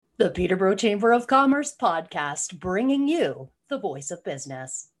The Peterborough Chamber of Commerce podcast, bringing you the voice of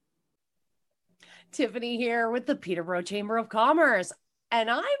business. Tiffany here with the Peterborough Chamber of Commerce, and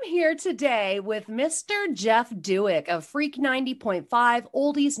I'm here today with Mr. Jeff Dewick of Freq 90.5,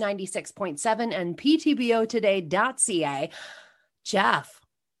 Oldies 96.7, and Ptbotoday.ca. Jeff,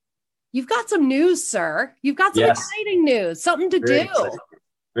 you've got some news, sir. You've got some exciting news, something to do.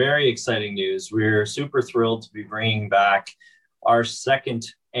 Very exciting news. We're super thrilled to be bringing back our second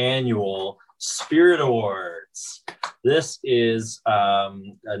annual Spirit Awards. This is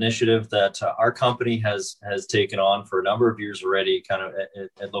an initiative that our company has taken on for a number of years already, kind of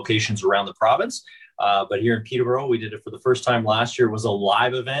at locations around the province. But here in Peterborough, we did it for the first time last year. It was a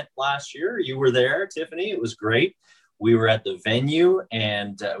live event last year. You were there, Tiffany. It was great. We were at the venue,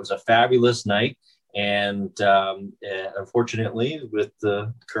 and it was a fabulous night. And unfortunately, with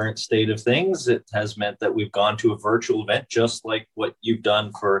the current state of things, it has meant that we've gone to a virtual event, just like what you've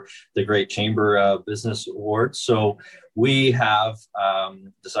done for the Great Chamber Business Awards. So we have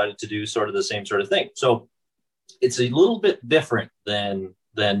decided to do sort of the same sort of thing. So it's a little bit different than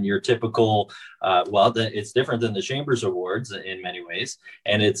your typical, it's different than the Chambers Awards in many ways,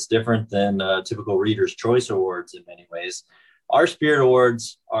 and it's different than typical Reader's Choice Awards in many ways. Our Spirit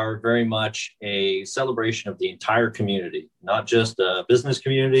Awards are very much a celebration of the entire community, not just the business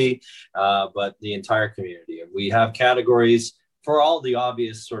community, but the entire community. And we have categories for all the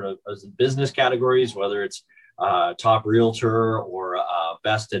obvious sort of business categories, whether it's top realtor or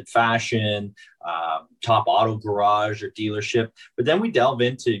best in fashion, top auto garage or dealership. But then we delve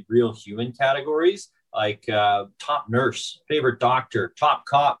into real human categories like top nurse, favorite doctor, top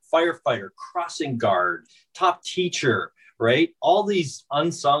cop, firefighter, crossing guard, top teacher, right? All these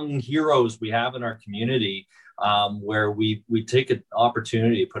unsung heroes we have in our community, where we take an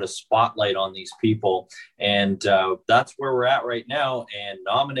opportunity to put a spotlight on these people. And that's where we're at right now. And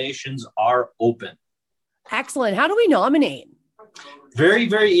nominations are open. Excellent. How do we nominate? Very,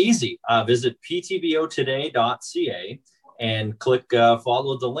 very easy. Visit Ptbotoday.ca and click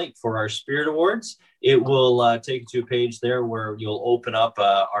follow the link for our Spirit Awards. It will take you to a page there where you'll open up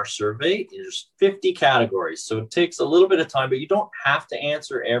our survey. There's 50 categories, so it takes a little bit of time, but you don't have to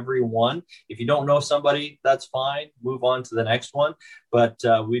answer every one. If you don't know somebody, that's fine. Move on to the next one. But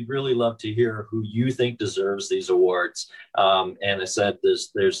we'd really love to hear who you think deserves these awards. And I said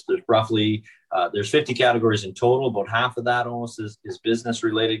there's roughly there's 50 categories in total. About half of that almost is business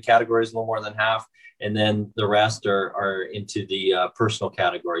related categories, a little more than half. And then the rest are into the personal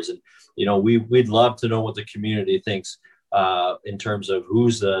categories. And, you know, we'd love to know what the community thinks in terms of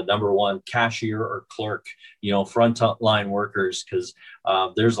who's the number one cashier or clerk, you know, frontline workers, because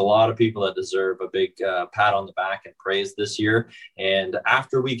there's a lot of people that deserve a big pat on the back and praise this year. And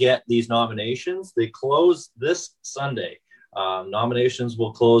after we get these nominations, they close this Sunday. Nominations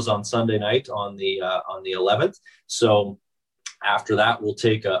will close on Sunday night on the 11th. So after that, we'll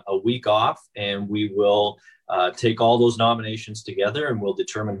take a week off, and we will take all those nominations together, and we'll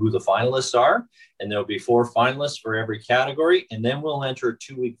determine who the finalists are. And there'll be 4 finalists for every category. And then we'll enter a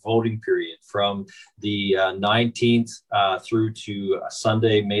 2-week voting period from the 19th through to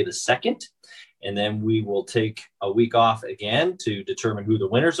Sunday, May the 2nd. And then we will take a week off again to determine who the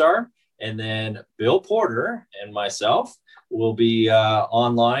winners are. And then Bill Porter and myself will be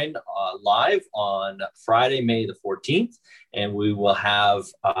online live on Friday, May the 14th. And we will have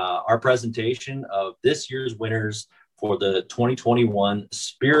our presentation of this year's winners for the 2021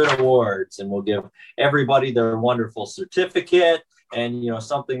 Spirit Awards. And we'll give everybody their wonderful certificate and, you know,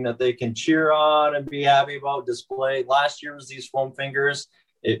 something that they can cheer on and be happy about, display. Last year was these foam fingers.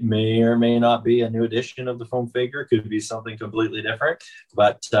 It may or may not be a new edition of the foam finger. Could be something completely different.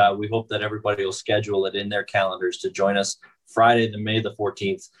 But we hope that everybody will schedule it in their calendars to join us Friday, May the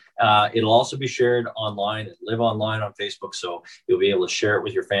 14th. It'll also be shared online and live online on Facebook. So you'll be able to share it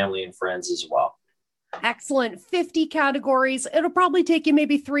with your family and friends as well. Excellent. 50 categories. It'll probably take you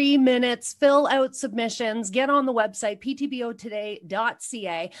maybe 3 minutes. Fill out submissions. Get on the website,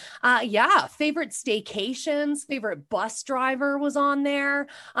 Ptbotoday.ca. Favorite staycations, favorite bus driver was on there.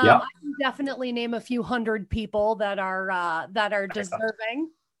 I can definitely name a few hundred people that are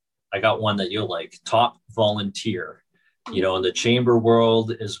deserving. I got one that you'll like. Top volunteer. You know, in the chamber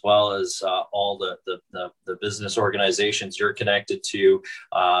world, as well as all the business organizations you're connected to,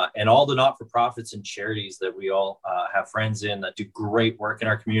 and all the not-for-profits and charities that we all have friends in that do great work in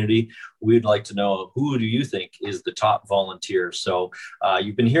our community. We'd like to know, who do you think is the top volunteer? So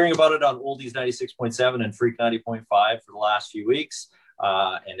you've been hearing about it on Oldies 96.7 and Freq 90.5 for the last few weeks.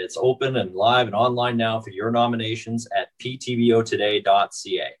 And it's open and live and online now for your nominations at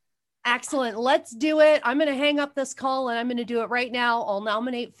Ptbotoday.ca. Excellent. Let's do it. I'm going to hang up this call and I'm going to do it right now. I'll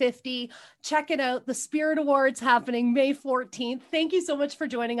nominate 50. Check it out. The Spirit Awards happening May 14th. Thank you so much for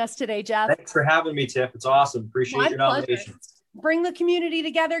joining us today, Jeff. Thanks for having me, Tiff. It's awesome. Appreciate your nominations. Bring the community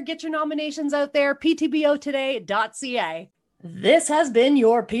together. Get your nominations out there. Ptbotoday.ca. This has been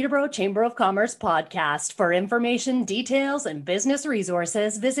your Peterborough Chamber of Commerce podcast. For information, details, and business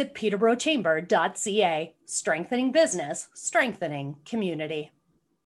resources, visit Ptbotoday.ca. Strengthening business, strengthening community.